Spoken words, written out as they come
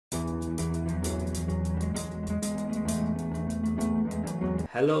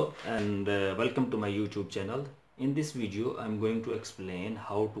Hello and welcome to my YouTube channel. In this video I'm going to explain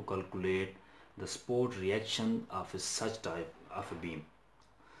how to calculate the support reaction of such type of a beam.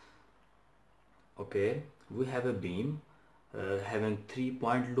 Okay, we have a beam having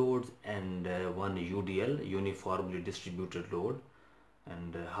 3-point loads and one UDL, uniformly distributed load,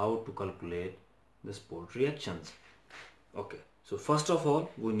 and how to calculate the support reactions. Okay, so first of all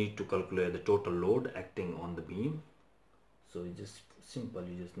we need to calculate the total load acting on the beam. So it's just simple,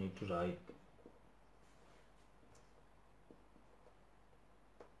 you just need to write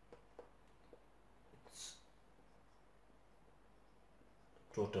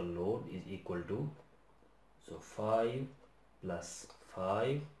total load is equal to 5 plus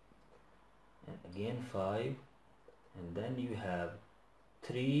 5 and again 5, and then you have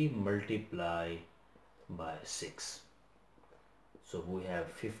 3 multiply by 6. So we have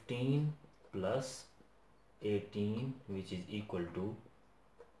 15 plus 18, which is equal to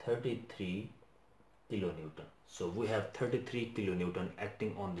 33 kilonewton. So we have 33 kilonewton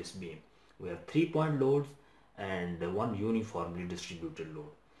acting on this beam. We have 3-point loads and one uniformly distributed load.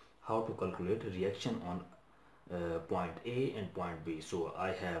 How to calculate reaction on point A and point B? So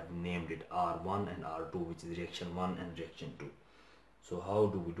I have named it R1 and R2, which is reaction 1 and reaction 2. So how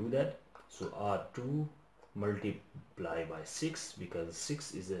do we do that? So R2 multiply by 6, because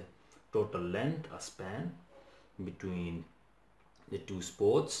 6 is a total length, a span between the two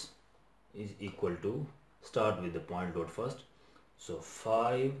spots, is equal to, start with the point load first, so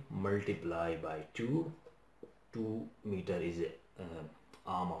 5 multiply by 2 meter is a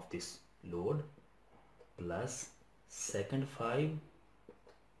arm of this load, plus second 5,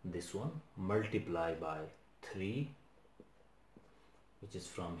 this one, multiply by 3, which is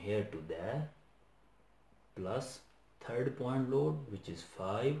from here to there, plus third point load, which is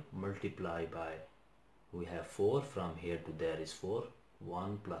 5 multiply by, we have 4, from here to there is 4,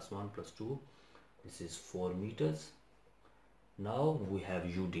 1 plus 1 plus 2, this is 4 meters. Now we have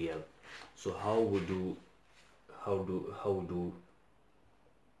UDL. So how we do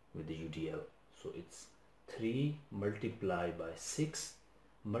with the UDL? So it's 3 multiply by 6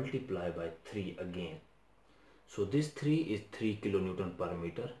 multiply by 3 again. So this 3 is 3 kilonewton per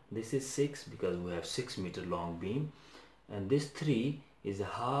meter. This is 6 because we have 6 meter long beam, and this 3 is a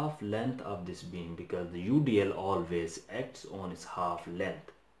half length of this beam, because the UDL always acts on its half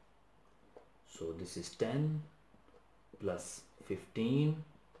length. So this is 10 plus 15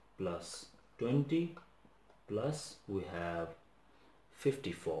 plus 20 plus we have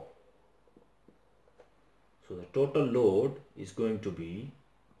 54. So the total load is going to be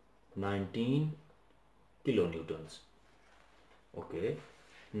 19 kilonewtons. Okay,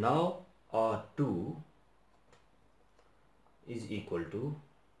 now R2 is equal to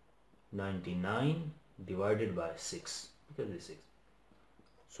 99 divided by 6, because this is 6.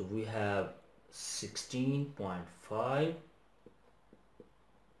 So we have 16.5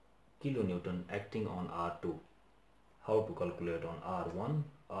 kilonewton acting on R2. How to calculate on R1?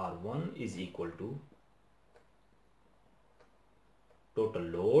 R1 is equal to total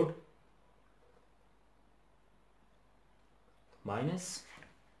load minus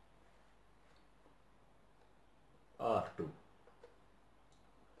R2.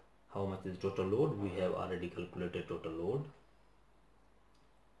 How much is total load? We have already calculated total load.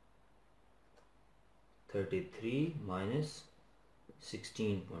 33 minus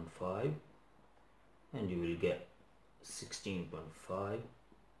 16.5, and you will get 16.5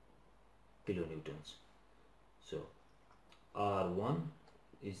 kilonewtons. So R1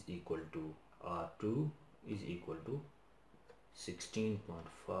 is equal to R2 is equal to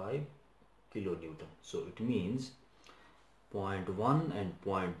 16.5 kilonewton. So it means point 1 and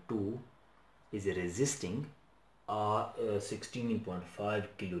point 2 is resisting 16.5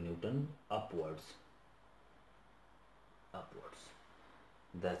 kilonewton upwards.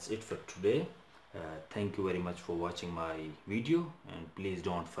 That's it for today. Thank you very much for watching my video, and please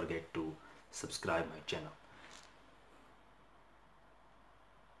don't forget to subscribe my channel.